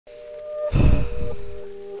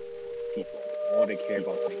all they care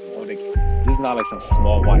about is making, all they care. This is not like some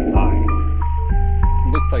small white lie.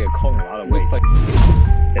 It looks like a coin in a lot of ways. Like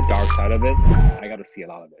the dark side of it, I got to see a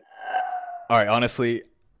lot of it. All right, honestly,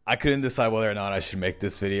 I couldn't decide whether or not I should make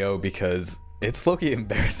this video because it's low-key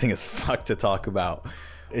embarrassing as fuck to talk about.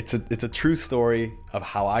 It's a true story of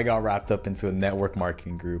how I got wrapped up into a network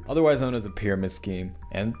marketing group, otherwise known as a pyramid scheme,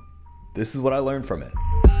 and this is what I learned from it.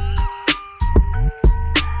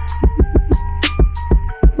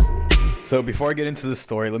 So before I get into the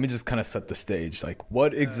story, let me just kind of set the stage. Like,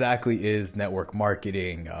 what exactly is network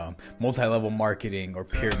marketing, multi-level marketing, or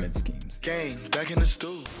pyramid schemes?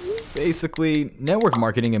 Basically, network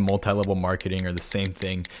marketing and multi-level marketing are the same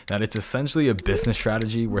thing, that it's essentially a business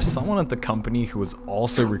strategy where someone at the company who was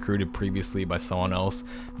also recruited previously by someone else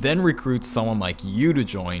then recruits someone like you to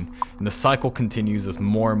join, and the cycle continues as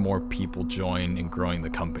more and more people join and growing the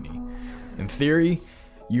company. In theory,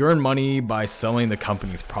 you earn money by selling the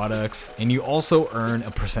company's products, and you also earn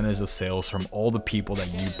a percentage of sales from all the people that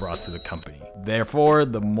you brought to the company. Therefore,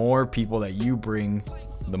 the more people that you bring,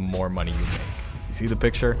 the more money you make. You see the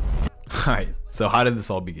picture? Alright, so how did this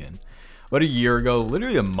all begin? About a year ago,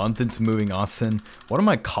 literally a month into moving to Austin, one of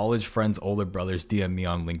my college friend's older brothers DM'd me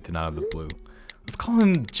on LinkedIn out of the blue. Let's call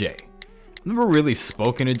him Jay. I've never really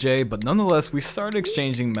spoken to Jay, but nonetheless, we started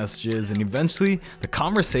exchanging messages, and eventually the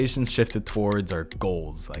conversation shifted towards our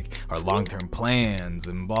goals, like our long-term plans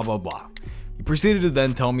and blah blah blah. He proceeded to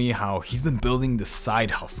then tell me how he's been building this side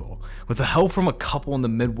hustle with the help from a couple in the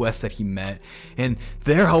Midwest that he met, and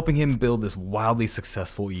they're helping him build this wildly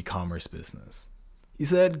successful e-commerce business. He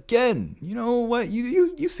said, "Gen, you know what,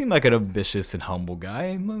 you seem like an ambitious and humble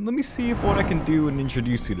guy. Let me see if what I can do and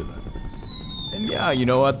introduce you to them." And yeah, you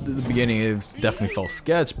know, at the beginning it definitely felt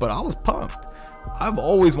sketch, but I was pumped. I've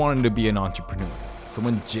always wanted to be an entrepreneur. So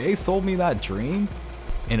when Jay sold me that dream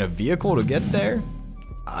and a vehicle to get there,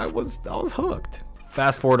 I was hooked.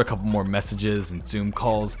 Fast forward a couple more messages and Zoom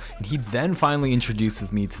calls, and he then finally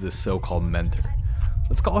introduces me to this so-called mentor.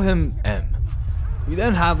 Let's call him M. We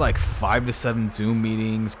then had like 5 to 7 Zoom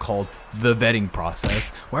meetings called the vetting process,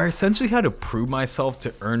 where I essentially had to prove myself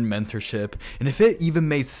to earn mentorship, and if it even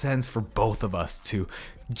made sense for both of us to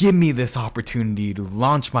give me this opportunity to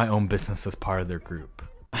launch my own business as part of their group.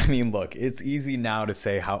 I mean, look, it's easy now to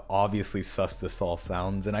say how obviously sus this all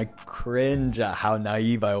sounds, and I cringe at how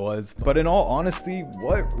naive I was. But in all honesty,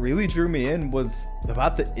 what really drew me in was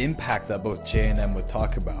about the impact that both Jay and M would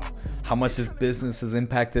talk about. How much this business has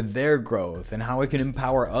impacted their growth and how it can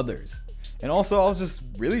empower others. And also, I was just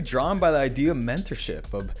really drawn by the idea of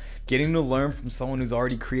mentorship, of getting to learn from someone who's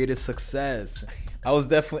already created success. I was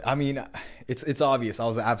definitely, I mean, it's obvious, I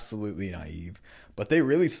was absolutely naive, but they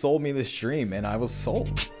really sold me this dream and I was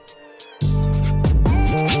sold.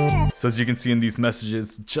 So as you can see in these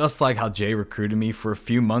messages, just like how Jay recruited me, for a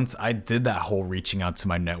few months, I did that whole reaching out to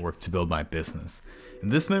my network to build my business.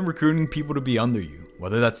 And this meant recruiting people to be under you,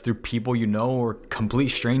 whether that's through people you know or complete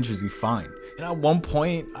strangers you find. And at one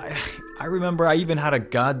point, I remember I even had a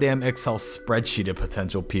goddamn Excel spreadsheet of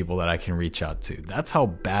potential people that I can reach out to. That's how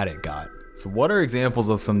bad it got. So what are examples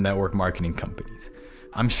of some network marketing companies?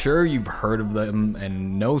 I'm sure you've heard of them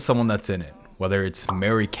and know someone that's in it, whether it's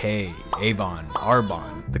Mary Kay, Avon,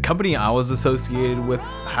 Arbonne. The company I was associated with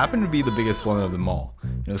happened to be the biggest one of them all.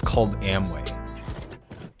 It was called AMWAY.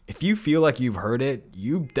 If you feel like you've heard it,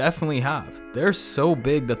 you definitely have. They're so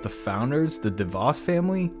big that the founders, the DeVos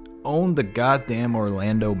family, own the goddamn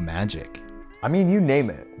Orlando Magic. I mean, you name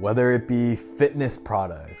it, whether it be fitness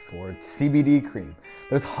products or CBD cream.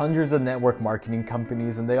 There's hundreds of network marketing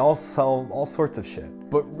companies and they all sell all sorts of shit.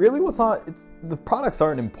 But really the products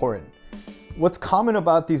aren't important. What's common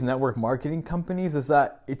about these network marketing companies is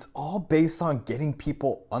that it's all based on getting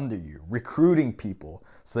people under you, recruiting people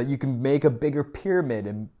so that you can make a bigger pyramid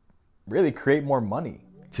and really create more money.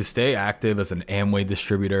 To stay active as an Amway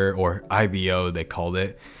distributor, or IBO they called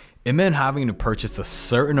it, it meant having to purchase a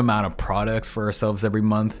certain amount of products for ourselves every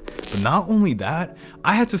month. But not only that,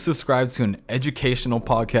 I had to subscribe to an educational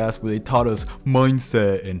podcast where they taught us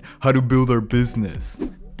mindset and how to build our business.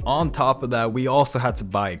 On top of that, we also had to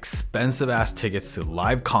buy expensive ass tickets to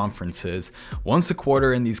live conferences once a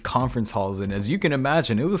quarter in these conference halls, and as you can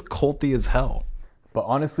imagine, it was culty as hell. But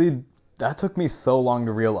honestly, that took me so long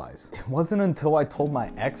to realize. It wasn't until I told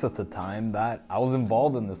my ex at the time that I was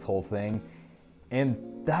involved in this whole thing, and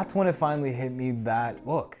that's when it finally hit me that,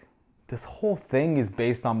 look, this whole thing is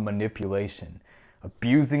based on manipulation,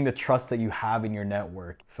 abusing the trust that you have in your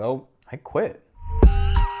network. So I quit.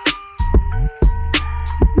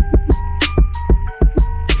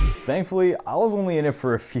 Thankfully, I was only in it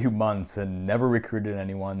for a few months and never recruited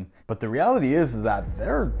anyone. But the reality is that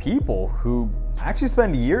there are people who I actually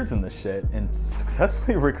spent years in this shit and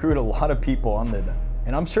successfully recruit a lot of people under them.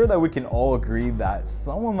 And I'm sure that we can all agree that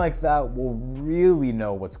someone like that will really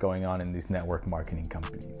know what's going on in these network marketing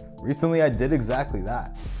companies. Recently, I did exactly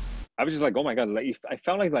that. I was just like, oh my God, like, I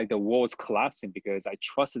felt like the world's collapsing because I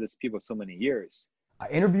trusted these people so many years. I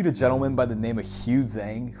interviewed a gentleman by the name of Hugh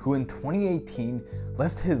Zhang, who in 2018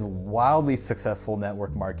 left his wildly successful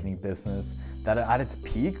network marketing business that at its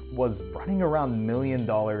peak was running around $1 million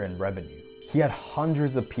in revenue. He had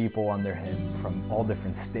hundreds of people under him from all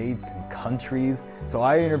different states and countries. So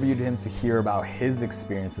I interviewed him to hear about his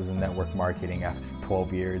experiences in network marketing after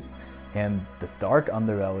 12 years and the dark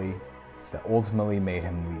underbelly that ultimately made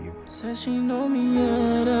him leave. Says she know me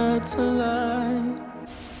yet to lie.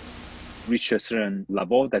 Reach a certain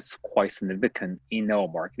level that's quite significant in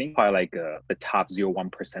network marketing, probably like the top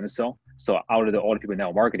 0.1% or so. So out of all the people in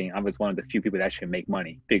network marketing, I was one of the few people that actually make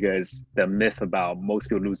money, because the myth about most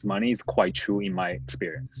people lose money is quite true in my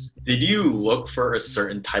experience. Did you look for a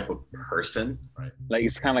certain type of person? Right. Like,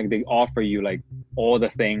 it's kind of like they offer you like all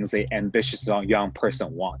the things an ambitious young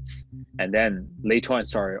person wants. And then later on, I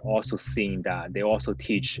started also seeing that they also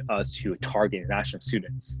teach us to target international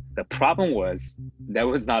students. The problem was that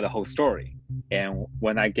was not the whole story. And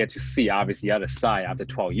when I get to see, obviously, the other side after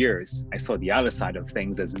 12 years, I saw the other side of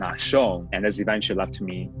things that's not shown. And that's eventually left to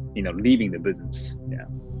me, leaving the business. Yeah.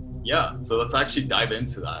 Yeah. So let's actually dive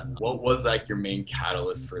into that. What was like your main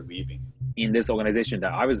catalyst for leaving? In this organization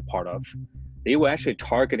that I was a part of, they were actually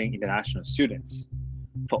targeting international students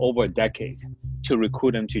for over a decade to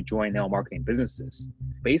recruit them to join network marketing businesses,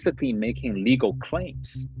 basically making legal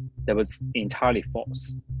claims that was entirely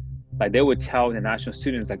false. Like, they would tell international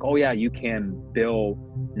students like, oh yeah, you can build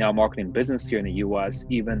network marketing business here in the US,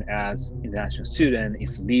 even as international student,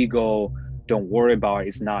 it's legal, don't worry about it,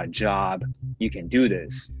 it's not a job, you can do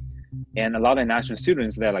this. And a lot of international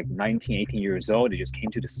students, they're like 19, 18 years old, they just came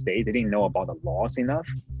to the States, they didn't know about the laws enough,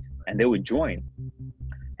 and they would join.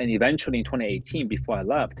 And eventually in 2018, before I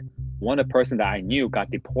left, one of the person that I knew got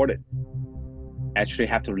deported, actually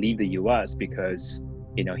have to leave the US because,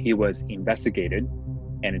 he was investigated.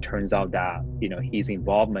 And it turns out that, his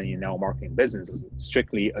involvement in network marketing business was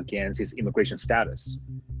strictly against his immigration status.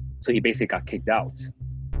 So he basically got kicked out.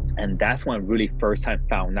 And that's when I really first time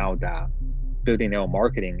found out that building network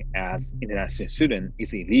marketing as international student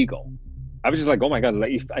is illegal. I was just like, oh my God,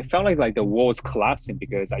 like, I felt like the world was collapsing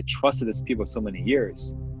because I trusted these people so many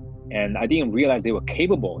years. And I didn't realize they were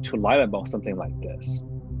capable to lie about something like this.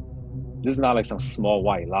 This is not like some small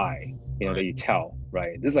white lie, that you tell,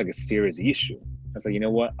 right? This is like a serious issue. I was like, you know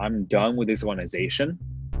what? I'm done with this organization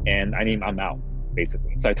and I'm out,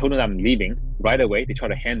 basically. So I told them I'm leaving right away. They try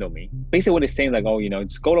to handle me. Basically what they're saying, like, oh,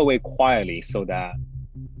 just go away quietly so that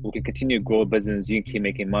we can continue to grow a business, you can keep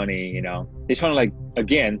making money, They're trying to to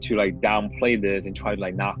downplay this and try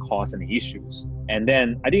to not cause any issues. And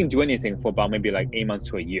then I didn't do anything for about maybe 8 months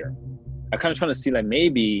to a year. I kind of trying to see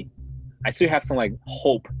maybe I still have some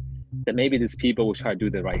hope that maybe these people will try to do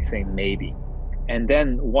the right thing, maybe. And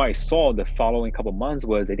then what I saw the following couple of months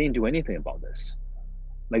was they didn't do anything about this.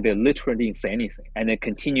 They literally didn't say anything. And they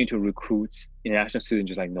continue to recruit international students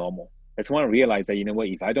just like normal. That's when I realized that,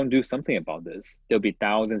 if I don't do something about this, there'll be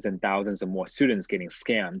thousands and thousands of more students getting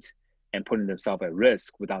scammed and putting themselves at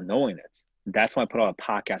risk without knowing it. That's why I put out a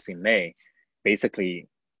podcast in May, basically,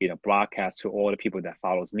 broadcast to all the people that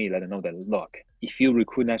follows me, let them know that, look, if you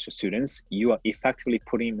recruit international students, you are effectively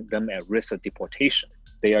putting them at risk of deportation.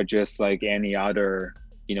 They are just like any other,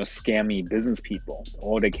 scammy business people.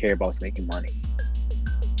 All they care about is making money.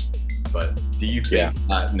 But do you think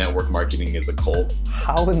that network marketing is a cult?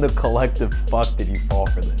 How in the collective fuck did you fall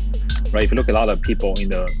for this? Right, if you look at a lot of people in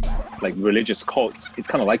the religious cults, it's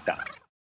kind of like that.